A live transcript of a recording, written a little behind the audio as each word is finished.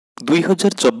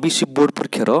2024 board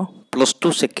परीक्षार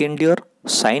 +2 second year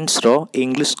science रो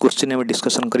English question में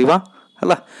discussion करवा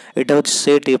हला एटा होची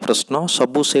सेट ए प्रश्न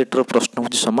सबु सेट रो प्रश्न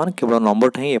होची समान केवल नंबर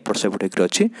ठाई एपट सेपट हेकि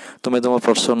अछि तुमे तुम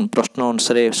प्रश्न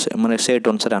अनुसार माने सेट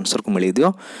अनुसार आंसर को मिली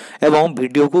दियो एवं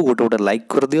वीडियो को गोटे गोटे लाइक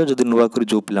कर दियो जदि नुवा करी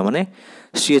जो पिला माने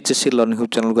सीएचएससी लर्निंग हब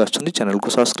चैनल को आछंती चैनल को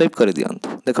सब्सक्राइब कर दियंतु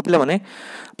देखो पिला माने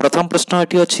प्रथम प्रश्न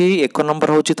एटी अछि एक नंबर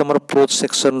होची तमर फोर्थ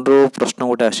सेक्शन रो प्रश्न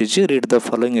गोटे आसीची read the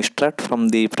following extract from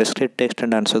the prescribed text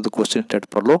and answer the question state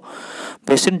follow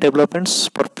vaccine developments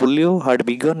for polio had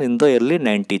begun in the early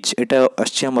 90s एटा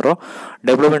अछि हमर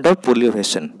डेवलपमेंट ऑफ पोलियो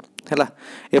वैक्सीन हैला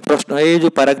ए प्रश्न ए जो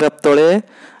paragraph तळे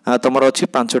तमर अछि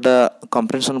पांचटा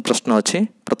कंप्रेहेंशन प्रश्न अछि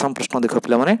प्रथम प्रश्न देखो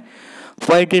पिला माने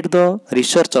why did the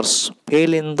researchers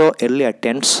fail in the early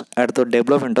attempts at the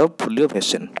development of polio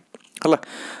vaccine हला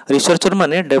रिसर्चर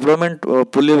माने डेवलपमेंट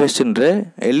पोलियो वैक्सीन रे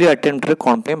एर्ली अटेम्प्ट रे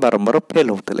कोन पे बारंबार फेल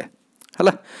होतले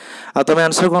हला आ तमे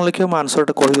आंसर कोन लिखियो म आंसर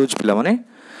टा कहि दोछ पिला माने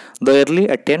the early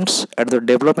attempts at the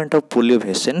development of polio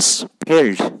vaccines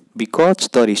failed because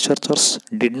the researchers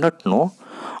did not know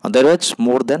there was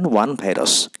more than one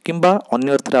virus किंबा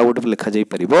अन्य अर्थ आउट लिखा जाई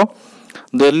परिबो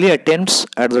the early attempts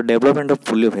at the development of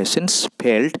polio vaccines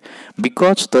failed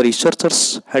because the researchers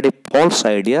had a false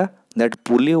idea that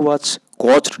polio was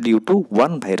caused due to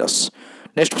one virus.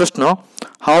 Next question,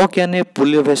 how can a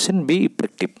polio vaccine be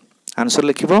effective? Answer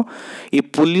लिखिबो a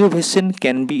polio vaccine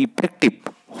can be effective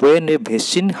when a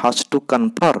vaccine has to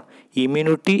confer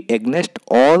immunity against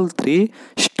all three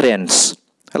strains.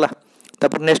 हला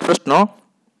तापर next question,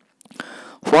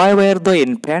 why were the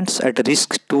infants at risk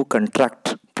to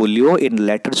contract polio in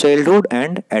later childhood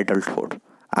and adulthood?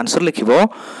 Answer लिखिबो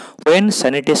when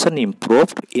sanitation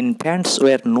improved infants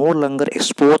were no longer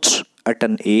exposed at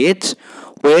an age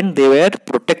when they were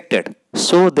protected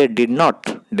so they did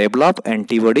not develop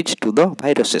antibodies to the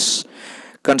viruses.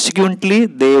 Consequently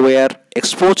they were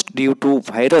exposed due to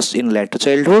virus in later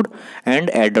childhood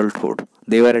and adulthood.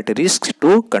 They were at risk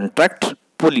to contract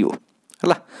polio.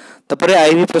 हला तपरे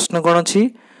ivy प्रश्न कोन अछि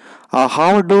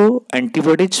how do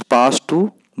antibodies pass to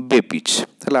babies?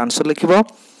 हला answer लिखिबो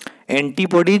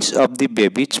antibodies of the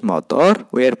baby's mother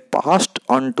were passed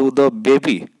on to the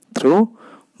baby through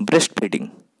breastfeeding.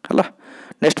 हला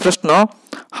next प्रश्न,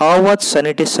 how was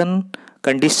sanitation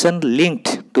condition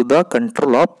linked to the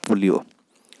control of polio?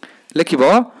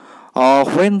 लिखिबो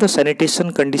when the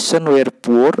sanitation condition were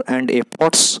poor and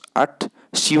efforts at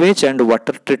sewage and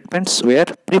water treatments were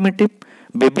primitive,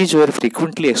 babies were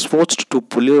frequently exposed to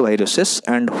polio viruses,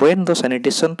 and when the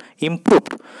sanitation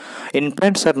improved,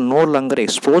 infants are no longer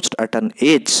exposed at an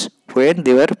age when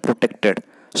they were protected,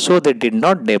 so they did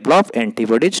not develop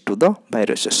antibodies to the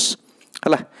viruses.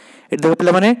 हला ए देखो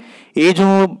पिला माने ए जो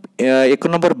एक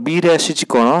number B रे आसी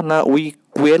कोन ना we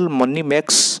quail money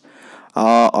makes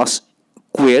us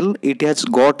quail, it has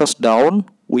got us down,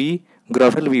 we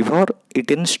grovel weaver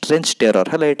it in strange terror.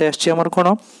 हला एटा आसी हमर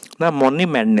कोन ना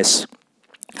money madness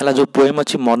हला जो पोएम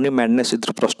अछि मनी मैडनेस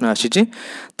इत्र प्रश्न आसीची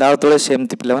तार तळे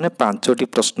सेमति पिला माने पांचटी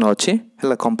प्रश्न अछि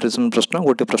हला कंप्रेहेंशन प्रश्न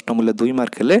गोटे प्रश्न मूल्य 2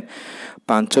 मार्क हेले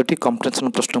पांचटी कंप्रेहेंशन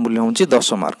प्रश्न मूल्य होछि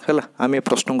 10 मार्क हला आमे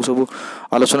प्रश्न को सब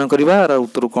आलोचना करिबा आर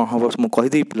उत्तर कोन हबो मु कहि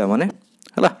देई पिला माने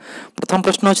हला प्रथम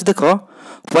प्रश्न अछि देखो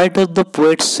why does the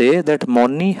poet say that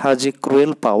money has a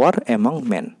cruel power among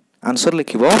main? Answer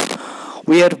लिखिबो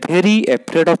we are very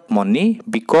afraid of money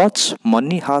because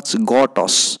money has got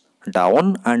us down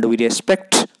and we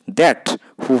respect that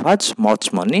who has much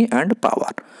money and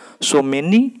power, so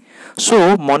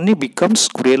money becomes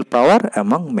cruel power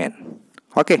among men.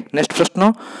 Okay, next question,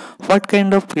 what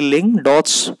kind of feeling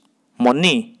does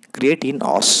money create in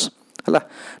us? hala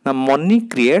now money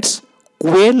creates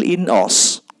quail in us,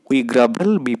 we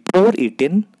grovel before it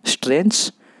in strange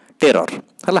terror.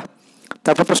 hala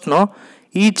तापर प्रश्न,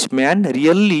 is man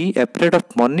really afraid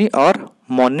of money or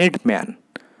moneyed man?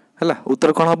 हला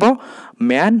उत्तर कोन हबो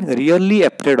man really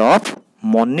afraid of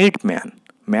मनीड man,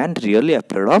 man really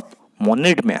afraid of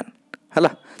मनीड man. हला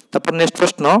तापर next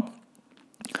प्रश्न,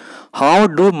 how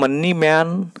do money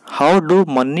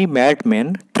mad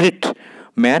man treat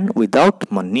man without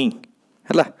money?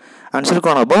 हला answer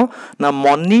कोन हबो ना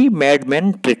money mad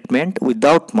man treatment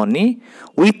without money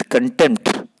with contempt,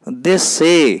 दे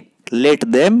से let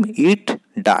them ईट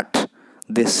dot,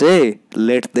 दे से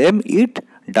let them ईट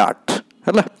dot.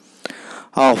 हला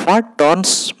what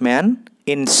turns man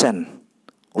insane?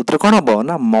 उत्तर कोन हबो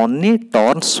ना money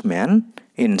turns man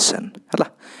insane. हला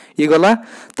ये गला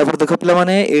तपर देखो पिला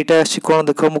माने एटा आसी कोन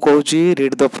देखो मु कहूची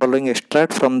read the following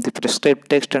extract from the prescribed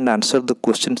text and answer the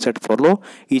questions that follow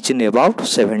each in about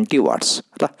 70 words.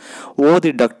 हला ओ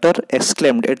the doctor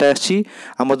exclaimed एटा आसी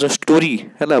हम जो स्टोरी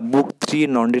हला book 3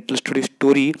 non detail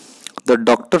story the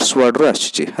doctors ward रो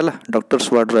आछि हला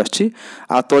डॉक्टर्स वार्ड रो आछि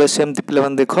आ तळे सेमति पिला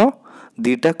मन देखो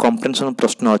दुईटा कम्प्रेhension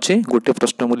प्रश्न अच्छे गोटे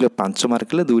प्रश्न मूल्य 5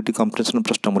 मार्क ले दुईटी कम्प्रेhension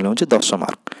प्रश्न मूल्य होछि 10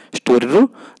 मार्क स्टोरी रो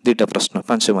दुईटा प्रश्न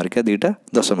 5 मार्क दुईटा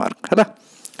 10 मार्क हला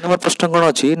नंबर प्रश्न कोन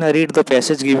अछि ना read the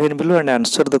passage given below and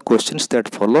answer the questions that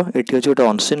follow एठी अछि गोटे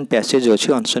अनसीन पैसेज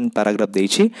अछि अनसीन पैराग्राफ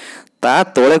देछि ता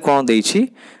तळे कोन देछि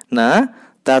ना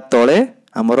ता तळे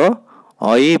हमरो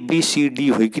ए बी सी डी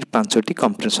होई कि पांचटी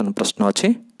कम्प्रेhension प्रश्न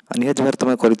अछि निहत भार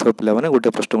तुम कर पिला माने गोटे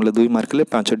प्रश्न मूल्य 2 मार्क ले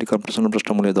 5टी कम्प्रेhension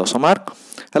प्रश्न मूल्य 10 मार्क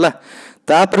हला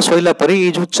तापर सइला परे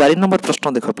ये जो 4 नंबर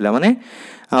प्रश्न देखो पिला माने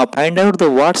फाइंड आउट द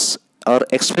वर्ड्स और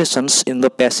expressions in the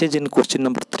passage in question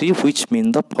number 3 which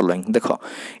mean the following देखो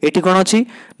एटी कोन अछि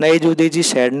ना ये जो देजी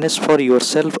sadness for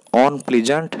yourself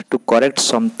unpleasant to correct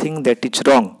something that is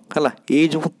wrong हला ये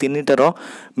जो तीनटार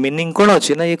मीनिंग कोन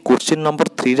अछि ना ये क्वेश्चन नंबर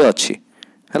 3 रे अछि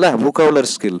हला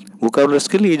वोकाबुलरी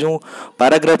स्किल ये जो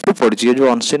पैराग्राफ रो पढछि ये जो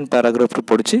अनसीन पैराग्राफ रो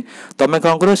पढछि तमे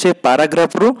कोन करो से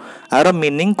पैराग्राफ रो आर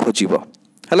मीनिंग खोजिबो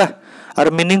हला आर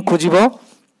मीनिंग खोजिबो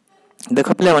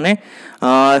देखो पिला माने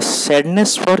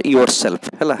सैडनेस फॉर योरसेल्फ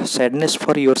हला सैडनेस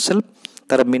फॉर योरसेल्फ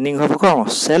तार मीनिंग हबो कोन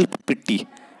सेल्फ पिटी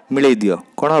मिले दियो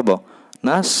कोन हबो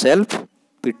ना सेल्फ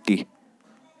पिटी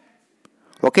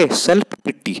ओके सेल्फ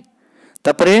पिटी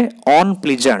तापरे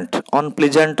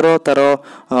अनप्लीजेंट रो तारो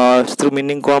स्ट्रू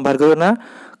मीनिंग कोन बाहर करो ना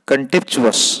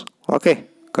contemptuous okay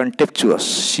contemptuous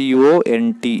C O N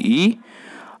T E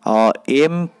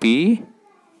M P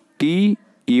T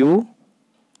U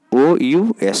O U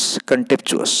S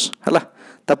contemptuous हला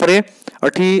तापरे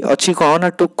अठी अछि कोन ना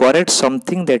to correct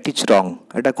something that is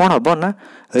wrong एटा कोन हबो ना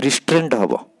रिस्ट्रेंट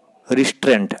हबो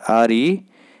रिस्ट्रेंट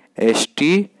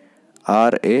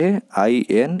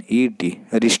RESTRAINED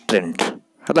रिस्ट्रेंट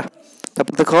हला तब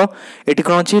देखो एटी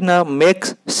कोन अछि ना make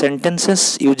sentences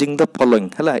using the following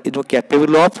हला ए जो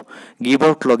कैपेबल ऑफ गिव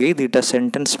आउट लगे दुटा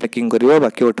सेंटेंस मेकिंग करिवो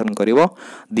वाक्य गठन करिवो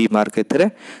 2 मार्क एथरे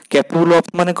कैपेबल ऑफ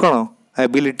माने कोन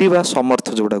एबिलिटी बा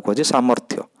सामर्थ्य जोडा को जे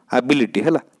सामर्थ्य एबिलिटी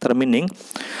हला तार मीनिंग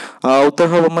उत्तर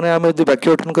हो माने हम यदि वाक्य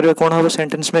गठन करिवो कोन हो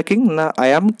सेंटेंस मेकिंग ना I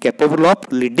am capable of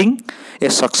leading a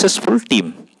successful team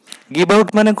give out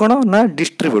माने कोन ना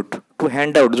डिस्ट्रीब्यूट टू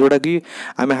हैंड आउट जोडा की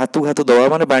हमें हाथु हाथु दवा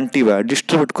माने बांटीबा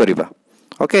डिस्ट्रीब्यूट करिबा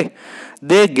okay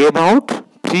they gave out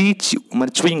free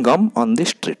माने chewing gum on the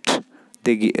street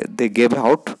they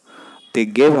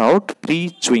gave out free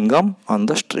chewing gum on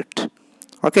the street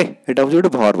okay एटा हो जोडे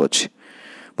वर्ब अछि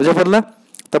बुझा पड़ला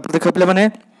तब देखा पिला माने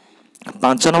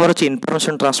 5 नंबर अछि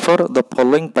information transfer the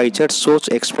following pie chart shows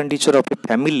expenditure of a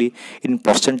family in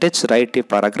percentage right a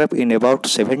paragraph in about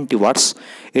 70 words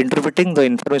interpreting the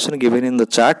information given in the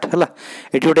chart हला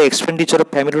एटी गोटे expenditure of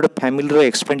family row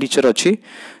expenditure अछि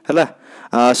हला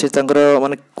से तंगर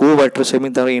माने को water semi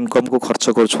तार income को खर्च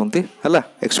करछंती हला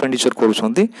एक्सपेंडिचर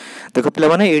करछंती देखो पिला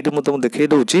माने एटी मु तुम देखे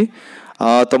दउची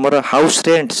तमर हाउस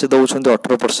रेंट से दउछंती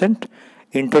 18%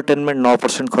 एंटरटेनमेंट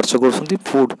 9% खर्च करछंती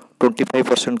फूड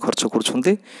 25% खर्च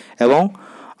करछंती एवं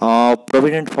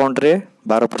प्रोविडेंट फंड रे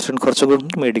 12% खर्च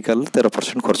करछंती मेडिकल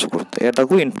 13% खर्च करछंती एटा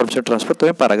को इन्फॉर्मेशन ट्रांसफर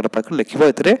तमे पैराग्राफ पर लिखिबो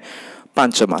एतरे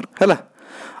 5 मार्क हला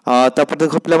तापर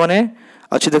देखो पिला माने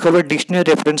अच्छी देखो डिक्शनरी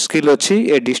रेफरेंस स्किल अच्छी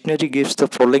a dictionary gives the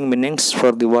following meanings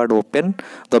for the word open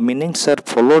the meanings are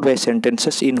followed by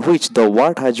sentences in which the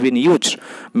word has been used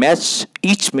match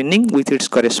each meaning with its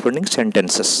corresponding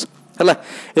sentences हला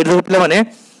ए देखो पिला माने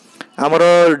हमर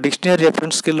dictionary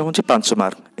reference skill होची 5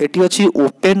 mark eighty अछि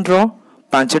open रो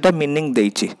 5टा meaning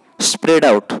देइछि spread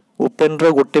out open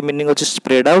रो गोटे meaning अछि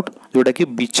spread out जोटा कि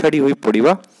बिछाडी होई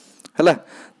पड़िबा हला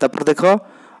तापर देखो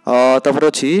तापर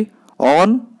अछि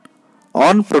ऑन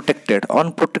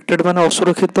अनप्रोटेक्टेड माने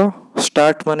असुरक्षित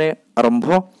स्टार्ट माने आरंभ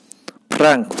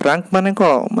फ्रैंक माने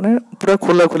को माने पूरा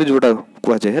खोला खोली जोटा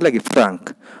को जाय है लागी फ्रैंक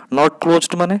नॉट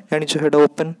क्लोज्ड माने एनी छ हेड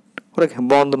ओपन पूरा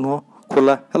बंद न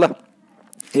खोला हला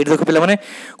ए देखो पिला माने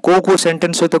को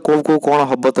सेंटेंस सहित को कोन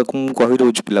हबो त कहि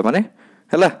रहउछ पिला माने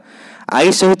हला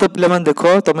आई सहित पिला माने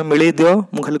देखो तमे मिले दियो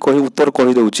मु खाली कहि उत्तर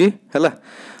कहि दउची हला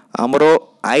हमरो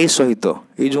आई सहित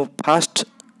ए जो फर्स्ट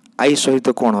आई सहित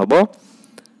कोन हबो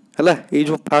हला ये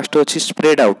जो फास्ट अछि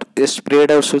स्प्रेड आउट ए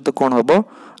स्प्रेड आउट सहित कोन हबो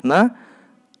ना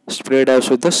स्प्रेड आउट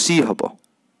सहित सी हबो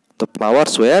the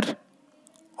flowers where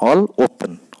all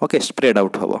open okay spread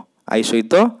out हबो आई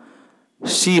सहित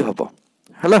सी हबो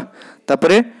हला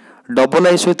तापरे डबल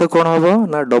आई सहित कोन हबो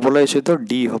ना डबल आई सहित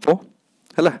डी हबो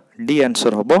हला डी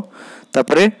आंसर हबो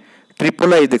तापरे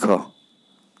ट्रिपल आई देखो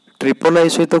ट्रिपल आई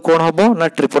सहित कोन हबो ना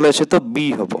ट्रिपल आई सहित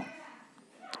बी हबो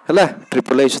हला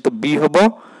ट्रिपल आई सहित बी हबो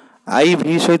आई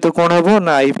भी सहित कोन हबो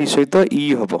ना आई भी सहित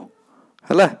ई हबो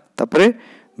हला तापरे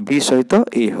बी सहित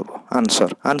ए हबो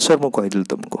आंसर मु कहि दिल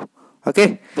तुमको ओके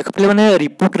देख पे मैंने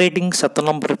रिपोर्ट राइटिंग 7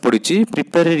 नंबर पड़ी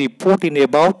prepare a report in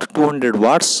about 200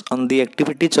 words on the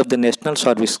activities of the national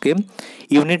service scheme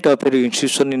unit of A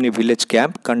institution in A village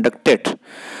camp conducted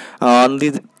on the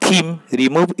theme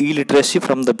remove illiteracy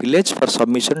from the village for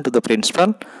submission to the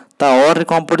principal ता और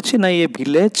कौन पड़ी ना ये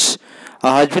village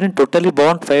has been totally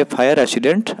burnt by a fire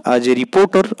accident as a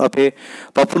reporter of a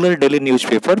popular daily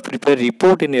newspaper prepare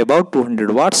report in about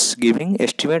 200 words giving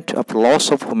estimate of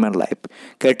loss of human life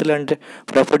cattle and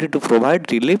property to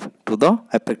provide relief to the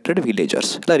affected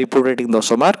villagers La report writing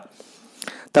 10 mark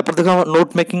तापर देखो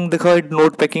note making देखो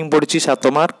note making पड़ी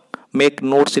 7 mark make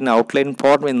notes in outline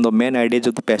form in the main ideas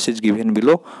of the passage given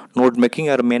below note making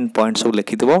और main points सब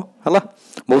लिखि देबो हला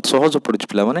बहुत सहज पड़ुछ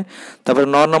पिला माने तापर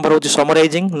 9 नंबर होची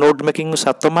summarising note making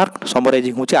 7 mark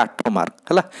summarising होची 8 मार्क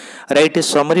हला right A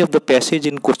summary of the passage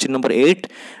in question number 8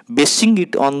 basin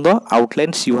it on the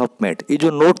outlines you have made a जो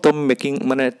नोट तुम मेकिंग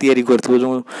माने तयारी करथबो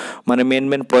जो माने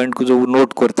मेन पॉइंट को जो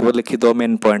नोट करथबो लिखि दो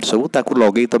मेन पॉइंट सब ताकू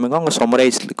लगेई तमे कोन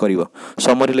समराइज करिवो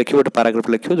समरी लिखिवो एक पैराग्राफ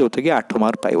लिखिवो जोथे कि 8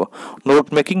 मार्क पाइबो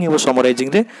नोट मेकिंग एवं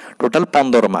समराइजिंग रे टोटल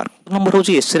 15 मार्क नंबर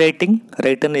होची essay writing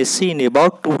right an essay in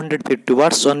about 250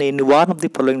 words on any one of the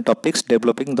following topics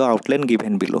developing the outline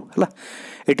given below हला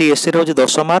eighty एसे रे होची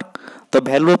 10 mark तो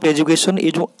value of education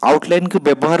ए जो outline को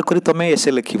व्यवहार करी तमे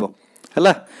एसे लिखिवो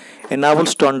हला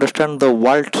enables to understand the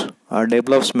world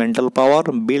develops mental power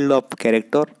build up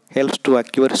character helps to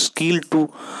acquire skill to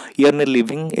earn a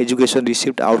living education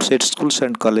received outside schools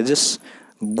and colleges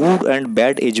good and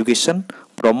bad education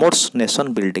promotes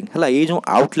nation building हला ये जो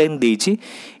outline देछि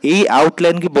ए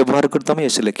outline के व्यवहार कर तमे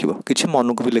ऐसे लिखिबो किछि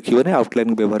मन को भी लिखिबो ने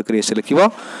आउटलाइन के व्यवहार कर ऐसे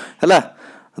लिखिबो हला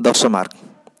 10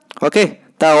 मार्क ओके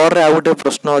ता और आ गोटे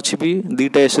प्रश्न अछि भी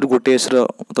दुटा एसर गोटे एसर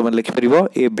तमे लिखि परिबो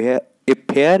a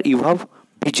fair you have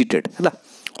visited hela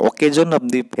occasion of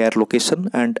the fair location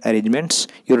and arrangements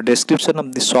your description of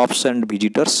the shops and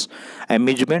visitors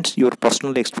amusements your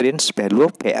personal experience value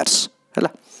of fairs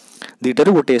hela दुईटा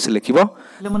रे गोटे ऐसे लिखिबो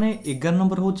माने 11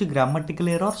 नंबर होची grammatical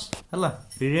errors हला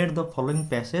read the following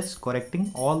passage correcting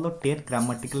all the 10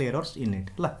 grammatical errors in it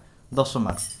हला 10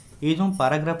 mark ए जो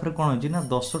paragraph रे कोन होची ना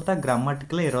 10 टा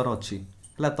ग्रामेटिकल एरर अछि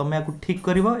हला तमे आकु ठीक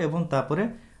करिवो एवं तापरे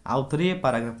आउथरे ए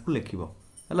पैराग्राफ को लिखिबो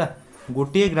हला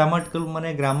गोटे ग्रामेटिकल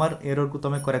माने ग्रामर एरर को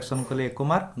तमे करेक्शन कले 1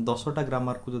 मार्क 10 टा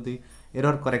ग्रामर को जदी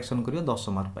एरर करेक्शन करियो 10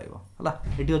 मार्क पाइबो हला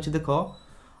एटी अछि देखो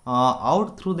out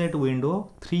through that window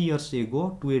 3 years ago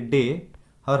to a day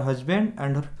her husband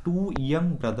and her 2 young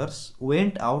brothers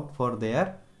went out for their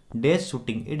day's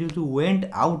shooting it is went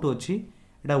out अछि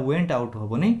एटा went out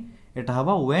होबनी एटा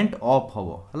हबा went off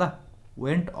होबो हला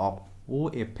went off o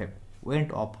f f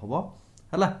went off होबो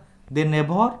हला they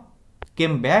never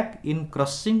came back in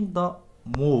crossing the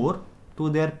moor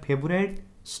to their favorite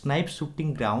snipe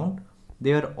shooting ground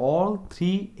they were all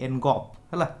three engulfed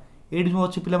हला eight जो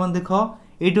अछि पिला मन देखो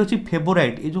एट अछि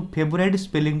फेवरेट ए जो फेवरेट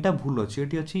स्पेलिंग टा भूल अछि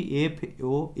एटी अछि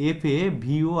f a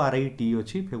v o r i t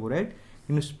अछि फेवरेट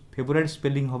इन फेवरेट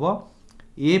स्पेलिंग हबो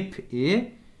f a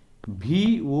v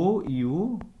o u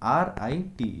r i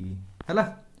t e हला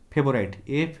favourite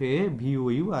f a v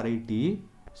o u r i t e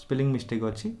spelling mistake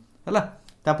अछि हला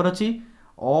तापर अछि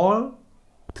all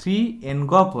 3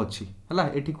 एनगॉफ अछि हला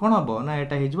eighty कोन हबो ना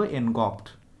एटा हे जबो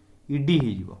एनगॉफ्ड ed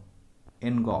हे जबो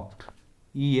एनगॉफ्ड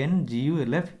e n g u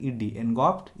l f e d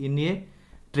engulfed in a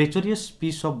treacherous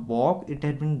piece of bog it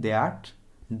had been that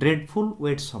dreadful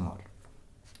wet summer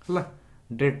hla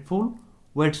dreadful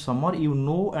wet summer you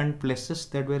know and places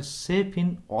that were safe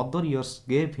in other years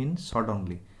gave in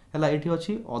suddenly hla eti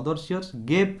achi other years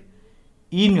gave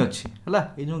in achi hla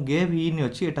e jo gave in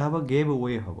achi eta haba gave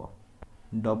away haba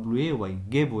w a y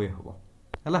gave away haba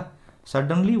hla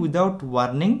suddenly without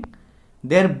warning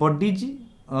their bodies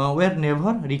were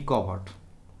never recovered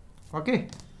okay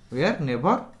were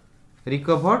never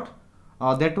recovered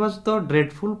that was the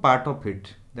dreadful part of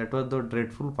it that was the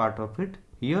dreadful part of it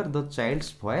here the child's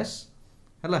voice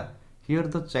hela here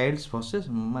the child's voice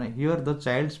mane here the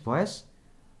child's voice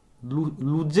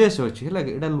loses hochi hela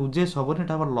eta loses hobo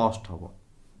eta lost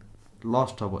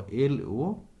hobo l o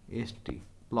s t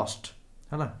lost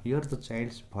hela here the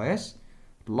child's voice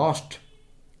lost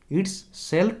its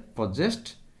self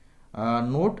possessed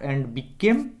note and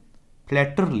became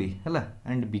flatteringly hela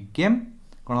and became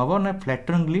kon hobo na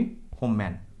flatteringly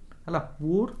human hela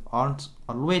poor aunts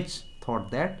always thought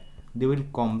that they will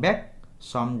come back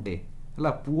someday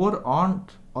hela poor aunt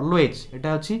always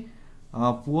eta achi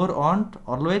poor aunt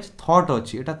always thought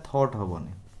achi eta thought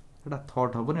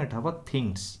hoboni eta haba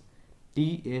things t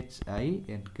h i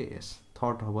n k s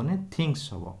thought hoboni things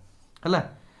hobo hela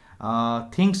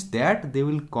things that they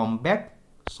will come back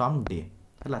someday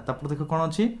hela tapur dekho kon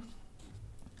achi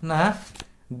ना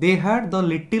they had the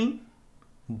little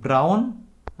brown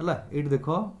है ये देख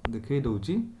देखे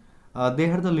दूची they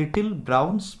had the little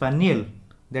brown spaniel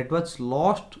that was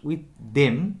lost with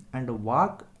them and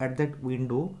walk at that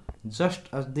window just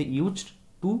as they used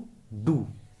to do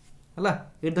हला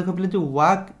ये देख पे जो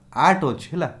walk at अछि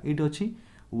हला इट अछि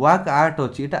walk at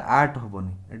अछि एटा at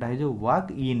हबनी एटा हे जो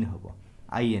walk in हबो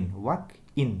in walk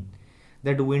in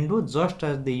that window just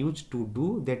as they used to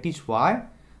do that is why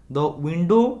the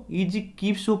window is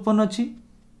keeps open अछि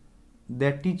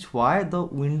that is why the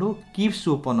window keeps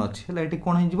open अछि हला eighty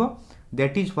कोन हे जिवो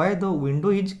that is why the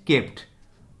window is kept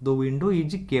the window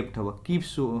is kept habo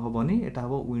keeps hoboni eta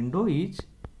habo window is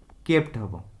kept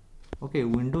habo okay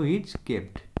window is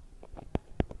kept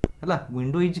hela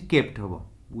window is kept habo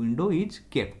window is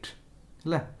kept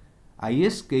hela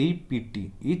iskept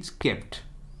is kept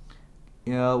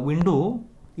window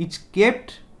is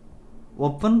kept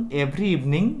open every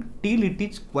evening till it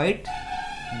is quite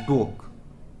dark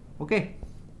okay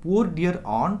poor dear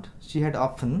aunt she had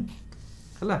often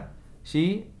hela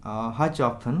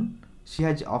she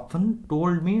has often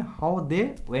told me how they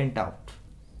went out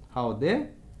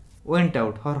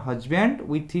her husband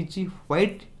with his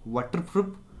white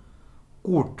waterproof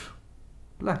coat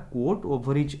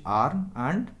over his arm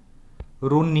and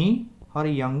Ronnie her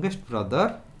youngest brother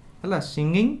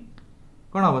singing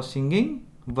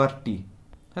Bertie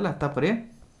tapare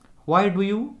why do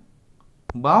you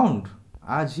bound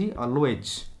as he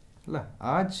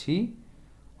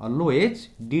always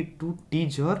did to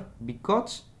tease her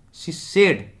because she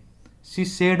said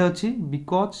अछि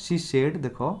because she said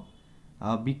देखो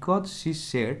because she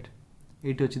said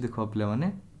it अछि देखो पिला माने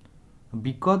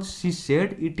because she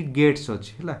said it gets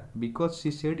अछि हला because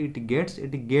she said it gets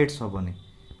हबनी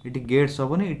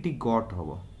it got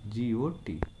हबो got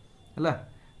हला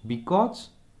because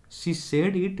she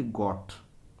said it got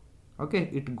okay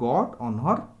it got on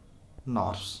her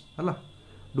nerves हला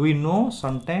do we know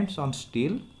sometimes on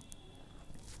still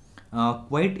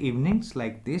quiet evenings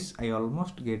like this I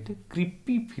almost get a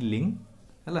creepy feeling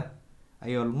hela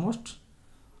I almost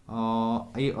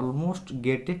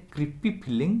get a creepy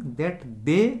feeling that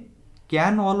they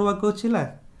can all work ochila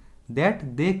that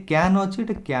they can ochi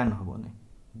it can habone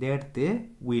that they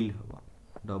will haba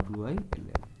will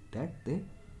that they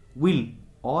will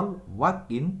all walk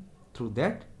in through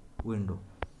that window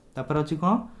tapar ochi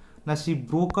kon na she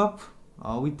broke up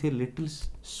with a little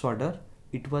shudder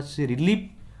it was a relief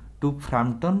to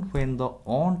Frampton when the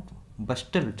aunt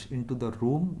bustled into the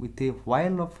room with a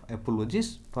while of apologies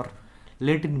for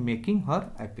late in making her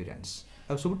appearance.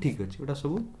 अब सब ठीक अछि एटा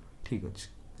सब ठीक अछि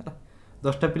हला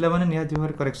 10टा पिला माने निहाती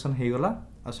भार करेक्शन हे गला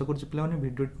आशा करछि पिला माने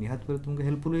वीडियो निहाती भार तुमके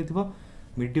हेल्पफुल हेतिबो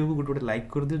वीडियो को गोटे लाइक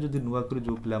कर दियो जदि नुवा कर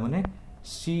जो पिला माने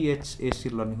CHAC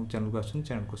लर्निंग चैनल को आछन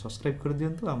चैनल को सब्सक्राइब कर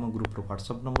दियंतु हम ग्रुप रो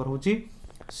WhatsApp नंबर होची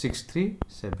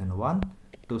 6371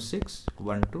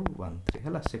 261213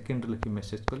 है सेकेंड लिखी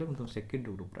मेसेज कले तुम सेकेंड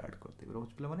ग्रुप ऐड कर देबे रोज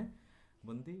पिला माने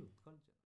बंदी उत्कल।